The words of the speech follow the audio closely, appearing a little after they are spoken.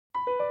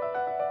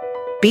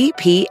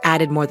BP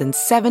added more than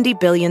 $70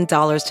 billion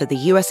to the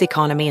U.S.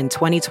 economy in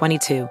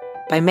 2022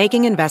 by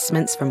making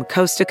investments from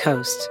coast to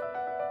coast.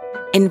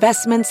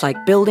 Investments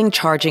like building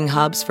charging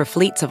hubs for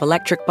fleets of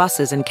electric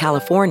buses in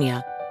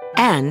California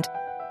and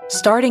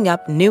starting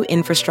up new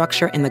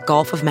infrastructure in the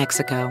Gulf of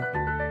Mexico.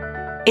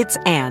 It's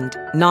and,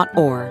 not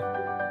or.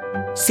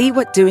 See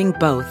what doing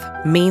both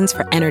means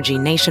for energy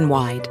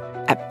nationwide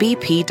at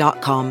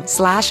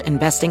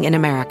bp.com/investing in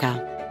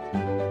America.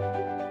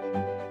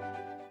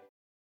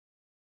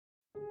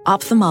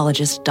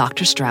 Ophthalmologist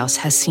Dr. Strauss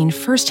has seen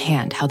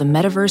firsthand how the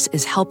metaverse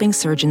is helping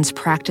surgeons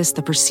practice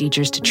the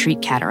procedures to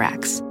treat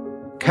cataracts.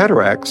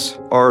 Cataracts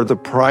are the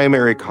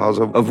primary cause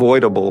of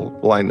avoidable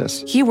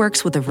blindness. He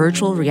works with a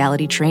virtual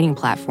reality training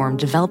platform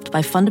developed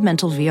by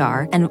Fundamental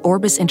VR and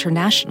Orbis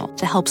International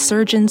to help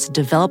surgeons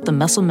develop the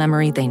muscle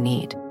memory they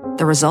need.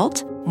 The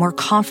result? More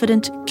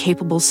confident,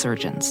 capable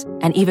surgeons.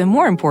 And even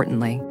more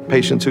importantly,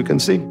 patients who can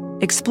see.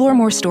 Explore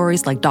more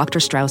stories like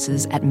Dr.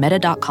 Strauss's at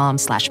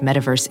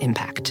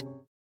meta.com/metaverseimpact.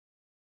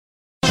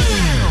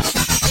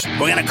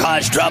 We're going to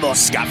cause trouble.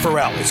 Scott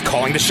Farrell is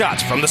calling the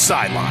shots from the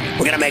sideline. We're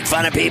going to make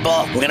fun of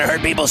people. We're going to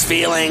hurt people's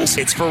feelings.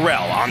 It's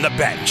Farrell on the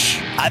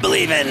bench. I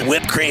believe in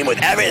whipped cream with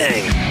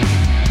everything.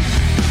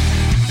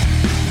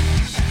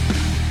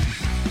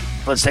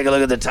 Let's take a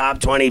look at the top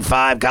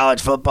 25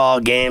 college football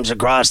games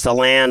across the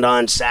land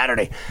on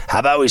Saturday. How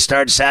about we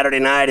start Saturday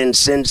night in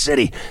Sin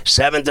City,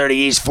 7:30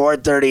 East,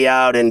 4:30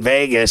 out in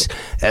Vegas,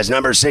 as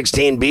number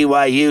 16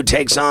 BYU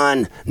takes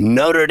on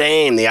Notre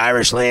Dame. The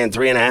Irish laying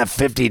 3.5,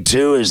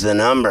 52 is the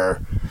number.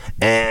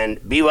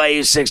 And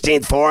BYU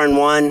 16th,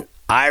 4-1.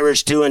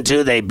 Irish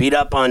 2-2. They beat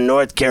up on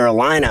North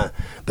Carolina,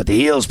 but the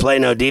Heels play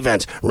no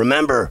defense.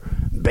 Remember,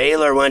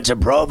 Baylor went to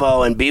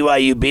Provo and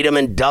BYU beat them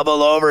in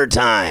double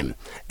overtime.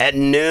 At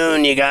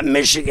noon, you got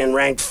Michigan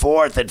ranked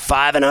 4th at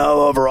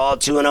 5-0 overall,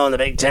 2-0 in the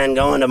Big Ten,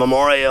 going to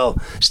Memorial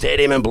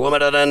Stadium in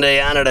Bloomington,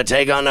 Indiana to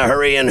take on the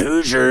Hurricane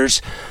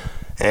Hoosiers.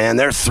 And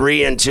they're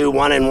 3-2,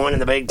 1-1 in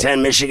the Big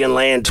Ten. Michigan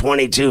laying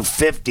 22,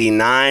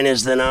 59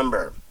 is the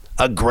number.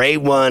 A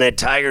great one at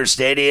Tiger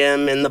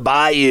Stadium in the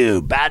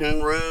Bayou,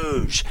 Baton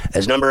Rouge,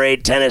 as number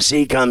 8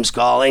 Tennessee comes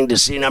calling to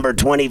see number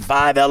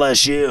 25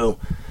 LSU.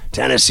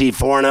 Tennessee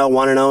 4-0,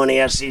 1-0 in the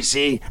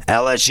SEC.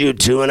 LSU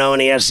 2-0 in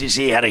the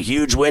SEC. Had a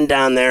huge win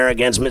down there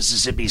against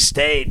Mississippi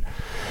State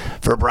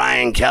for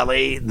Brian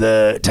Kelly.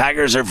 The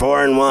Tigers are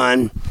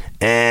 4-1,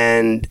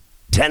 and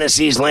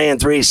Tennessee's laying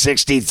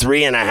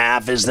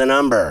 363.5 is the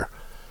number.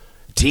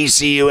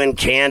 TCU in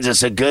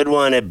Kansas, a good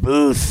one at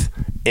Booth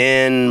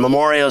in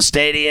Memorial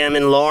Stadium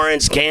in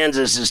Lawrence,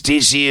 Kansas, is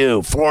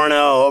TCU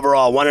 4-0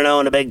 overall, 1-0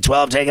 in the Big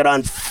 12, taking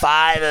on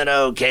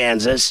 5-0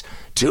 Kansas.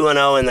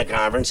 2-0 in the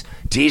conference.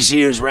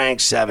 TCU's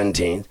ranked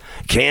 17th.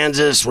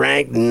 Kansas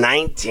ranked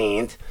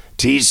 19th.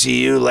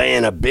 TCU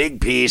laying a big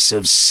piece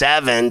of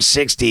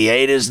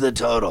 768 is the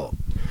total.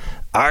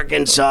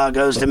 Arkansas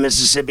goes to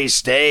Mississippi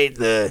State.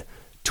 The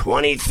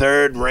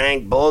 23rd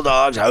ranked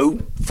Bulldogs,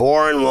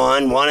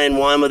 4-1,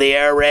 1-1 with the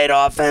air raid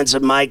offense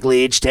of Mike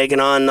Leach, taking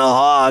on the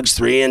Hogs,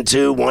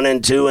 3-2,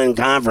 1-2 in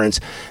conference.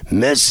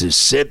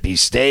 Mississippi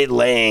State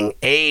laying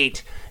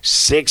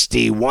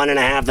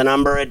 861.5 the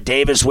number at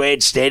Davis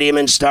Wade Stadium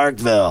in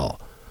Starkville.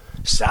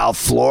 South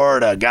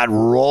Florida got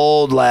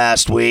rolled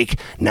last week.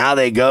 Now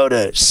they go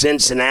to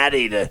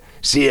Cincinnati to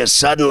see a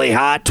suddenly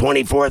hot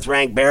 24th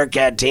ranked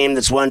Bearcat team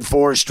that's won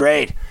 4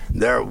 straight.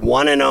 They're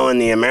 1-0 in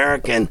the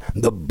American.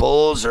 The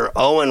Bulls are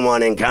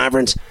 0-1 in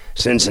conference.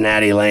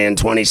 Cincinnati laying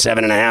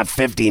 27.5,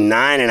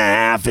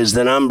 59.5 is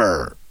the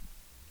number.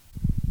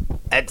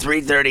 At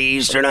 3:30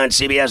 Eastern on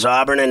CBS,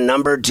 Auburn and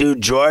number 2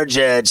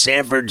 Georgia at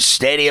Sanford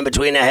Stadium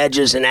between the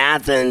hedges in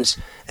Athens,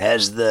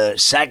 as the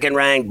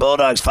second-ranked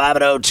Bulldogs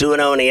 5-0,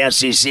 2-0 in the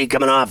SEC,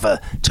 coming off a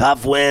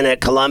tough win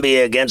at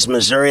Columbia against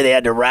Missouri. They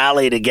had to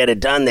rally to get it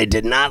done. They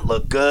did not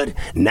look good.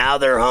 Now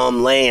they're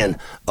home laying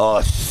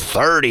a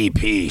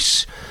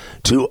 30-piece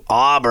to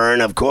Auburn.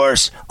 Of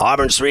course,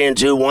 Auburn's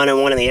 3-2,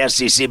 1-1 in the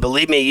SEC.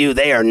 Believe me,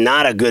 they are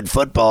not a good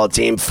football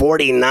team.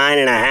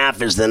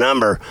 49.5 is the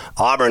number.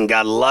 Auburn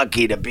got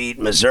lucky to beat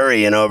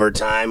Missouri in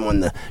overtime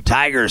when the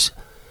Tigers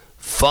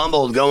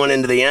fumbled going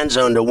into the end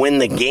zone to win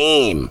the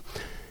game.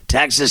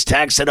 Texas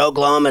Tech at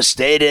Oklahoma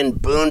State in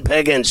Boone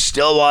Pickens,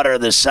 Stillwater,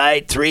 the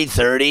site.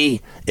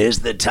 3:30 is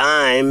the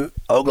time.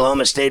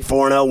 Oklahoma State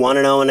 4-0,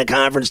 1-0 in the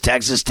conference.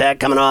 Texas Tech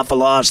coming off a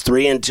loss,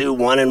 3-2,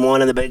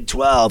 1-1 in the Big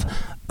 12.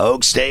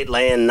 Oak State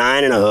laying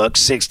 9.5,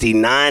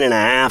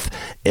 69.5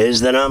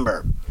 is the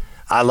number.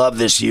 I love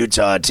this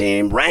Utah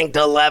team. Ranked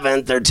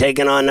 11th, they're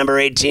taking on number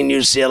 18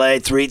 UCLA,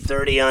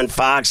 3:30 on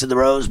Fox at the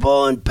Rose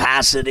Bowl in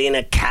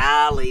Pasadena,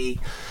 Cali.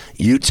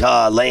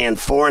 Utah laying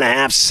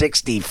 4.5,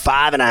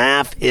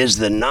 65.5 is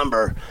the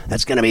number.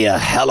 That's going to be a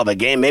hell of a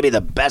game, maybe the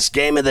best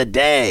game of the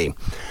day.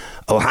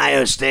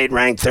 Ohio State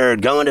ranked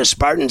 3rd, going to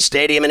Spartan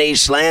Stadium in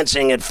East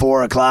Lansing at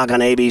 4 o'clock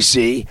on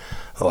ABC.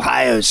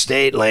 Ohio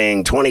State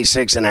laying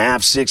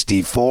 26.5,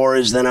 64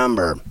 is the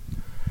number.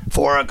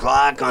 4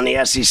 o'clock on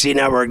the SEC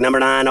Network, number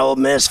 9 Ole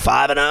Miss,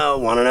 5-0,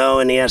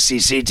 1-0 in the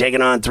SEC,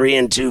 taking on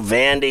 3-2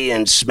 Vandy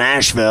and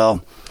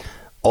Smashville.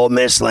 Ole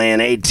Miss laying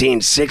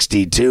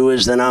 18.62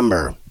 is the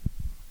number.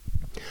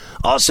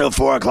 Also,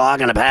 4 o'clock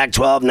on the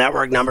Pac-12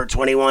 Network, number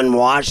 21,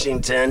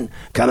 Washington,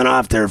 coming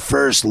off their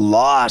first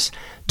loss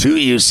to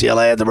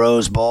UCLA at the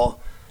Rose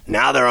Bowl.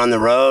 Now they're on the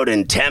road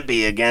in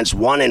Tempe against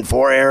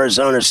 1-4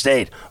 Arizona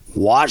State.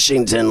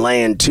 Washington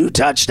laying 2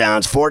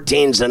 touchdowns.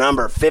 14's the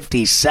number.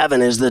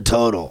 57 is the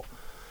total.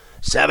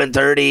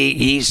 7:30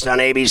 East on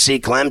ABC,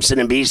 Clemson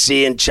and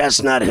BC in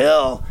Chestnut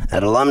Hill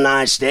at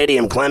Alumni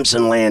Stadium.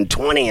 Clemson laying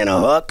 20 and a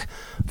hook.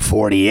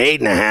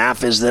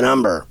 48.5 is the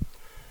number.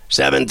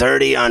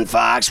 7:30 on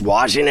Fox,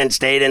 Washington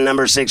State and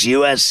number 6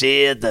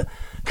 USC at the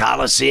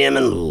Coliseum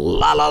in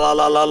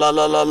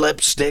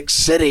Lipstick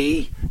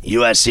City.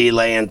 USC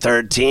laying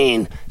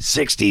 13.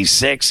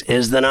 66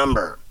 is the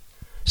number.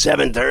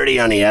 7:30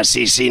 on the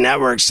SEC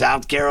Network,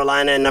 South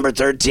Carolina and number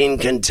 13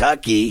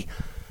 Kentucky.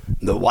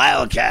 The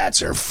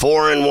Wildcats are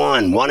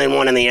 4-1,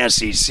 1-1 in the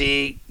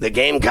SEC. The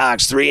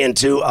Gamecocks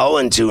 3-2,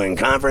 0-2 in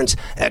conference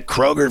at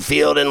Kroger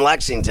Field in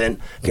Lexington.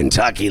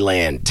 Kentucky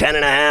laying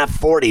 10.5,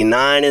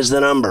 49 is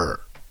the number.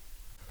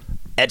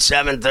 At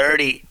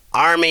 7:30,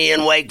 Army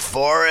and Wake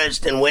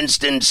Forest and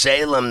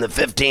Winston-Salem. The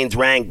 15th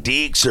ranked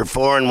Deacs are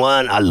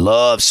 4-1. I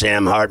love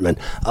Sam Hartman.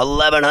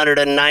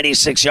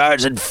 1,196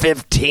 yards and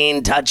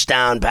 15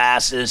 touchdown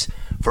passes.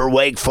 For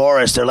Wake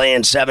Forest, they're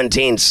laying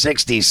 17,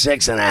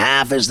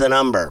 66.5 is the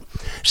number.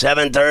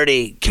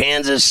 7:30,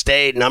 Kansas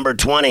State, number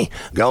 20,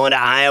 going to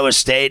Iowa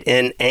State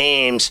in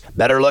Ames.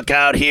 Better look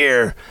out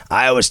here.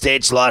 Iowa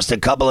State's lost a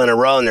couple in a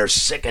row, and they're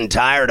sick and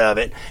tired of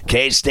it.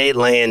 K-State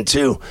laying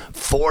 2,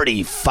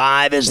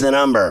 45 is the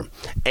number.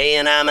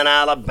 A&M and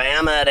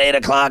Alabama at 8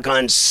 o'clock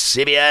on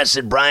CBS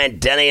at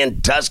Bryant-Denny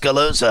in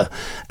Tuscaloosa.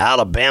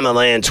 Alabama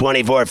laying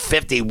 24,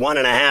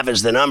 51.5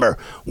 is the number.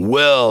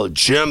 Will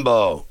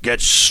Jimbo get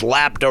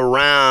slapped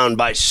around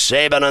by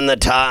Saban and the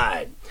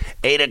Tide?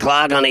 8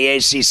 o'clock on the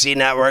ACC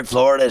Network,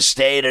 Florida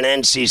State and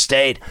NC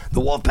State. The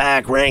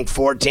Wolfpack ranked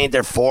 14th.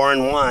 They're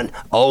 4-1.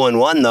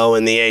 0-1, though,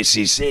 in the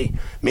ACC.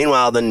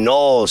 Meanwhile, the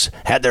Noles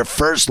had their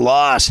first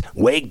loss.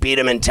 Wake beat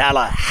them in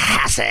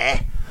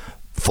Tallahassee.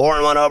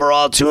 4-1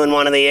 overall,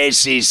 2-1 in the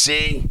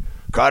ACC.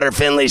 Carter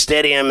Finley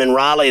Stadium in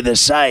Raleigh, the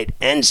site.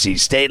 NC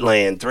State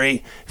laying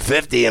 3,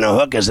 50 and a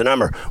hook is the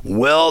number.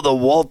 Will the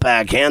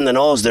Wolfpack hand the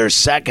Noles their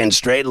second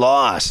straight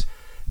loss?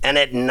 And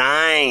at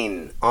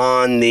 9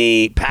 on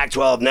the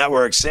Pac-12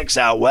 Network, 6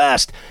 out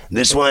west.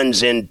 This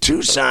one's in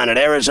Tucson at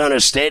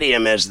Arizona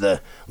Stadium as the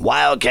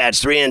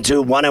Wildcats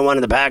 3-2, 1-1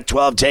 in the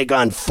Pac-12 take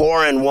on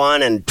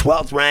 4-1 and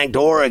 12th ranked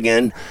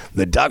Oregon.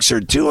 The Ducks are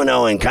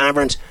 2-0 in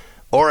conference.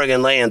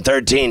 Oregon laying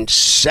 13,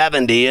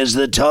 70 is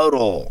the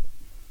total.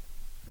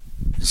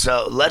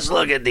 So let's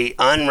look at the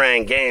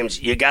unranked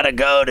games. You got to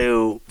go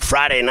to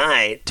Friday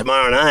night.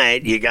 Tomorrow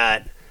night, you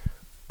got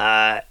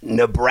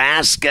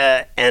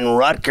Nebraska and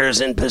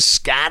Rutgers in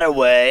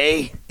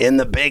Piscataway in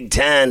the Big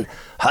Ten.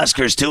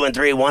 Huskers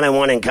 2-3,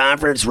 1-1 in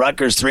conference.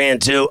 Rutgers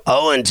 3-2,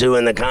 0-2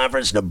 in the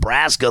conference.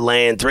 Nebraska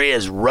laying 3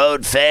 is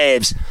road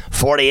faves,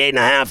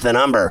 48.5 the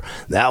number.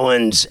 That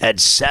one's at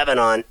 7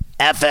 on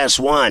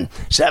FS1.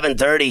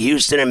 7:30,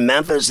 Houston and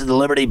Memphis at the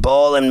Liberty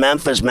Bowl in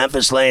Memphis.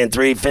 Memphis laying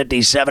 3,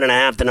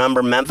 57.5 the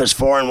number. Memphis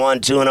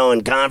 4-1, 2-0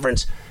 in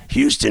conference.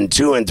 Houston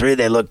 2-3.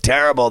 They look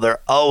terrible.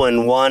 They're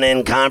 0-1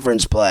 in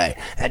conference play.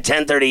 At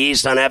 10:30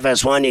 East on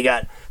FS1, you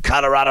got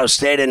Colorado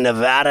State and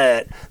Nevada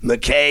at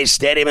McKay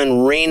Stadium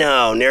in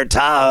Reno near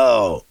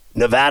Tahoe.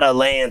 Nevada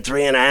laying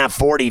 3.5,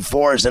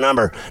 44 is the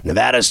number.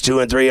 Nevada's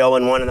 2-3,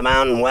 0-1 in the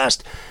Mountain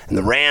West. And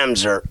the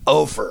Rams are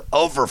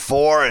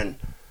 0-4, and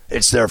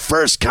it's their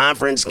first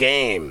conference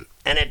game.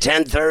 And at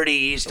 10:30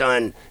 East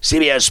on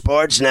CBS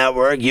Sports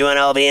Network,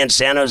 UNLV and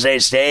San Jose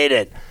State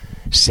at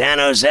San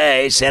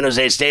Jose. San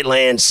Jose State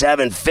laying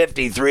 7,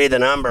 53 the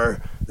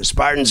number. The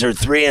Spartans are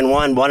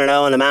 3-1,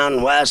 1-0 in the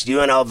Mountain West.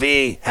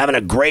 UNLV having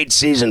a great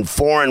season,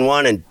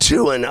 4-1 and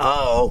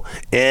 2-0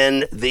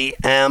 in the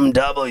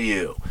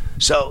MW.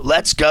 So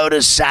let's go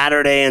to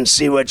Saturday and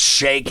see what's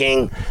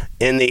shaking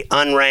in the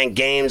unranked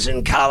games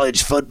in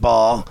college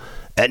football.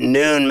 At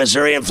noon,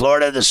 Missouri and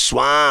Florida, the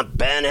Swamp,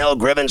 Ben Hill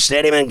Griffin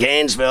Stadium in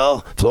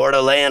Gainesville.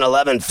 Florida laying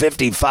 11,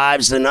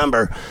 55's the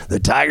number. The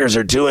Tigers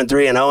are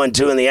 2-3 and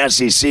 0-2 in the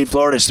SEC.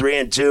 Florida's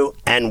 3-2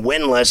 and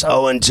winless,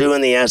 0-2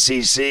 in the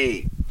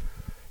SEC.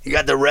 You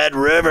got the Red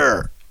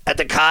River at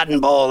the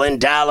Cotton Bowl in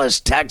Dallas,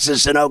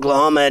 Texas, and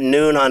Oklahoma at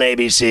noon on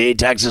ABC.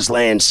 Texas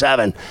laying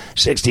 7,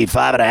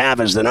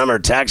 65.5 is the number.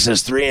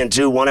 Texas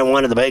 3-2,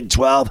 1-1 in the Big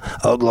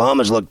 12.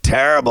 Oklahoma's looked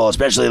terrible,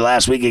 especially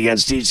last week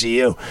against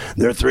TCU.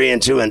 They're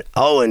 3-2 and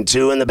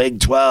 0-2 in the Big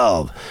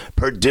 12.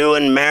 Purdue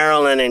and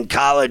Maryland in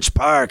College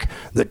Park.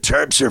 The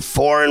Terps are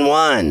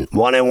 4-1,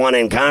 1-1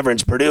 in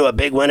conference. Purdue a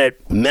big win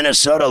at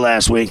Minnesota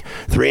last week.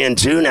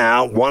 3-2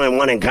 now,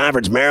 1-1 in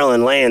conference.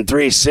 Maryland laying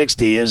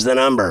 360 is the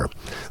number.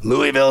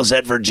 Louisville's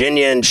at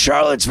Virginia and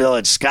Charlottesville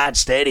at Scott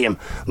Stadium.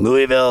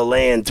 Louisville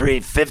laying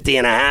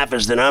 350.5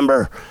 is the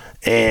number.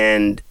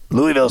 And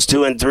Louisville's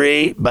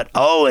 2-3, but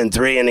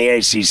 0-3 in the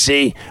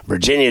ACC.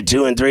 Virginia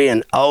 2-3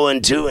 and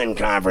 0-2 in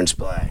conference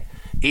play.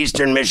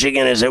 Eastern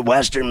Michigan is at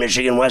Western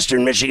Michigan.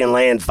 Western Michigan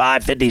laying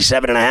 5,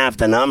 57.5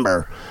 the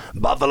number.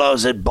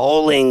 Buffalo's at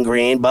Bowling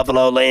Green.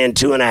 Buffalo laying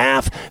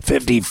 2.5,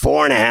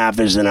 54.5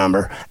 is the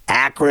number.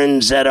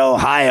 Akron's at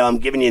Ohio. I'm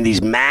giving you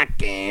these MAC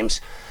games.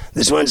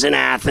 This one's in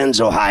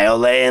Athens, Ohio,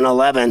 laying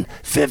 11,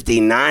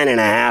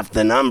 59.5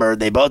 the number.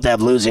 They both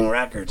have losing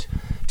records.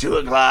 2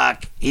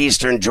 o'clock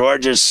Eastern,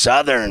 Georgia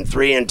Southern,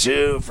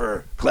 3-2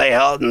 for Clay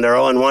Helton. They're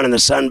 0-1 in the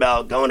Sun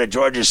Belt. Going to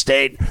Georgia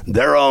State,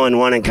 they're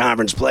 0-1 in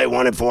conference play,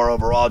 1-4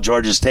 overall.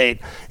 Georgia State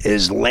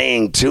is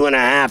laying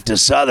 2.5 to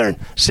Southern.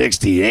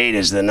 68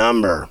 is the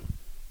number.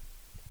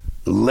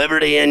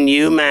 Liberty and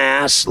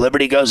UMass.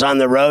 Liberty goes on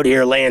the road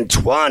here, laying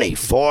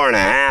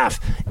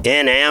 24.5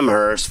 in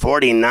Amherst.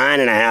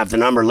 49.5 the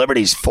number.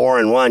 Liberty's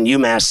 4-1.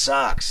 UMass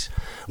sucks.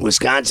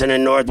 Wisconsin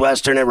and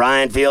Northwestern at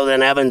Ryan Field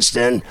and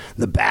Evanston.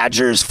 The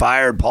Badgers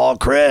fired Paul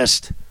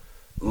Chryst.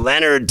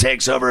 Leonard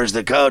takes over as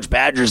the coach.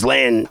 Badgers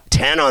laying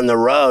 10 on the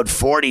road.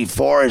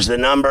 44 is the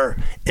number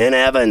in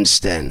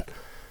Evanston.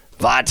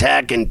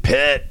 Vatek and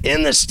Pitt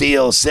in the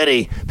Steel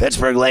City.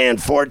 Pittsburgh laying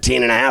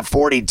 14.5.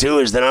 42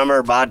 is the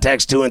number.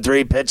 Vatek's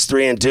 2-3. Pitt's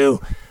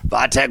 3-2.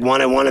 Vatek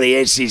 1-1 in the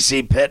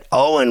ACC. Pitt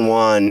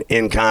 0-1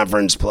 in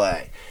conference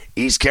play.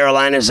 East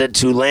Carolina's at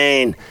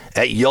Tulane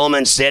at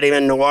Yulman Stadium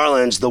in New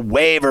Orleans. The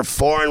Wave are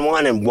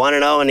 4-1 and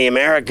 1-0 in the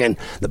American.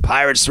 The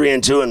Pirates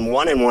 3-2 and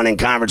 1-1 in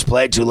conference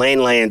play.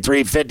 Tulane laying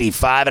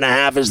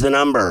 355.5 is the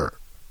number.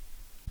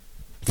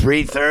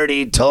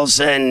 3:30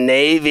 Tulsa and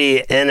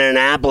Navy in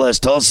Annapolis.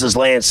 Tulsa's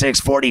laying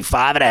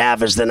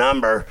 645.5 is the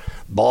number.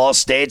 Ball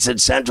State's at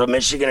Central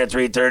Michigan at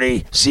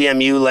 3:30.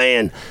 CMU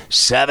laying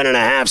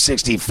 7.5,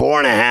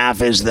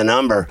 64.5 is the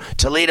number.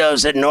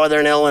 Toledo's at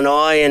Northern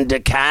Illinois and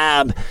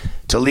DeKalb.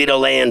 Toledo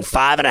laying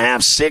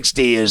 5.5,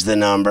 60 is the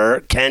number.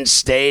 Kent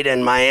State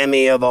and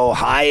Miami of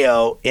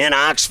Ohio in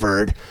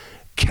Oxford.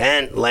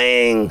 Kent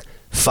laying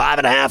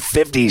 5.5,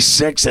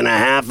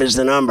 56.5 is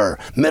the number.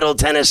 Middle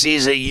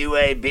Tennessee's at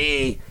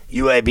UAB.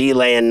 UAB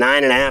laying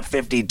 9.5,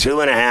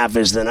 52.5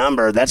 is the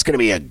number. That's going to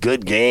be a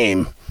good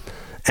game.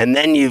 And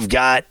then you've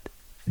got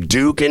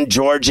Duke and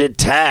Georgia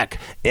Tech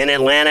in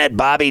Atlanta at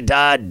Bobby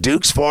Dodd.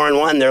 Duke's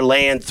 4-1. They're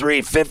laying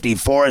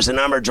 354 is the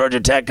number. Georgia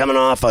Tech coming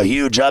off a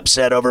huge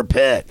upset over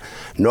Pitt.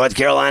 North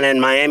Carolina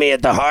and Miami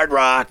at the Hard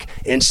Rock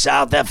in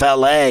South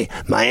FLA.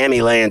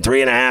 Miami laying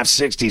 3.5,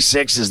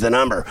 66 is the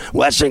number.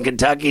 Western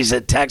Kentucky's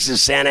at Texas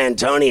San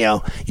Antonio.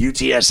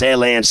 UTSA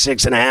laying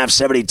 6.5,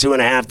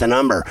 72.5 the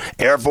number.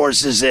 Air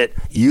Force is at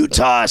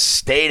Utah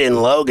State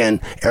in Logan.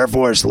 Air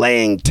Force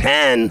laying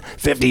 10,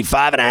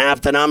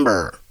 55.5 the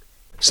number.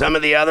 Some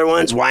of the other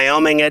ones,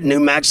 Wyoming at New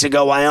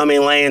Mexico.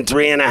 Wyoming laying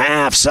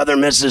 3.5.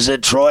 Southern Miss is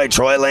at Troy.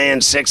 Troy laying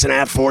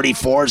 6.5.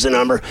 44 is the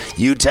number.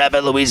 UTEP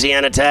at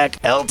Louisiana Tech.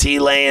 LT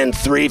laying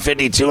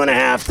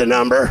 352.5 the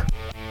number.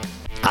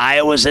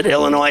 Iowa's at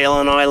Illinois.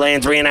 Illinois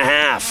laying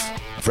 3.5.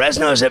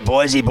 Fresno's at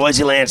Boise.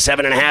 Boise laying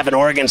 7.5. And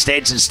Oregon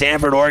State's at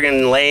Stanford.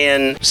 Oregon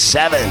laying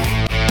 7.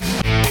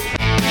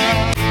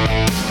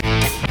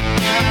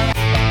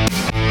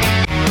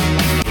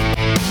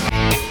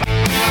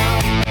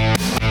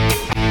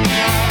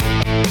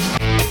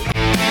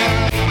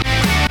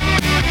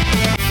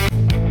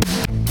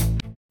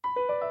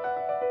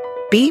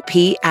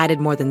 BP added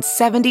more than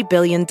 $70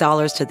 billion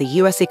to the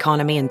U.S.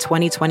 economy in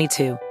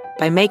 2022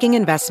 by making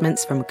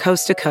investments from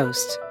coast to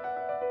coast.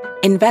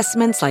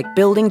 Investments like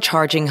building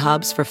charging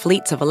hubs for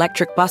fleets of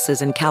electric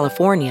buses in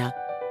California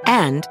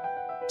and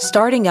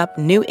starting up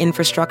new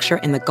infrastructure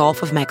in the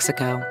Gulf of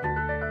Mexico.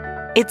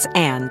 It's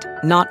and,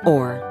 not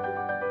or.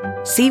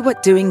 See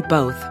what doing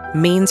both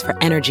means for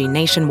energy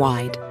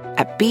nationwide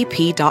at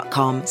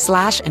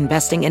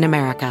bp.com/investing in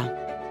America.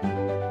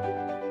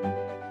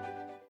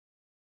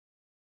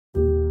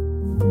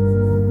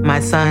 My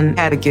son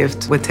had a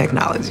gift with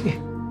technology.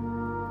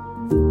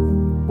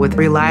 With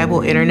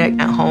reliable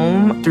internet at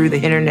home through the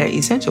Internet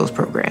Essentials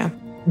program,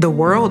 the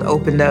world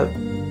opened up.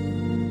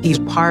 He's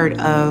part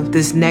of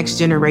this next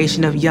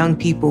generation of young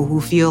people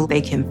who feel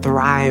they can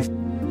thrive.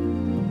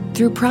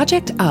 Through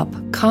Project UP,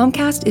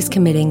 Comcast is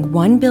committing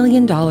 $1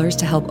 billion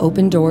to help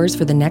open doors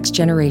for the next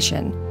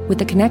generation with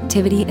the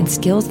connectivity and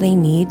skills they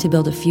need to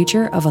build a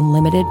future of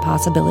unlimited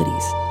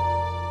possibilities.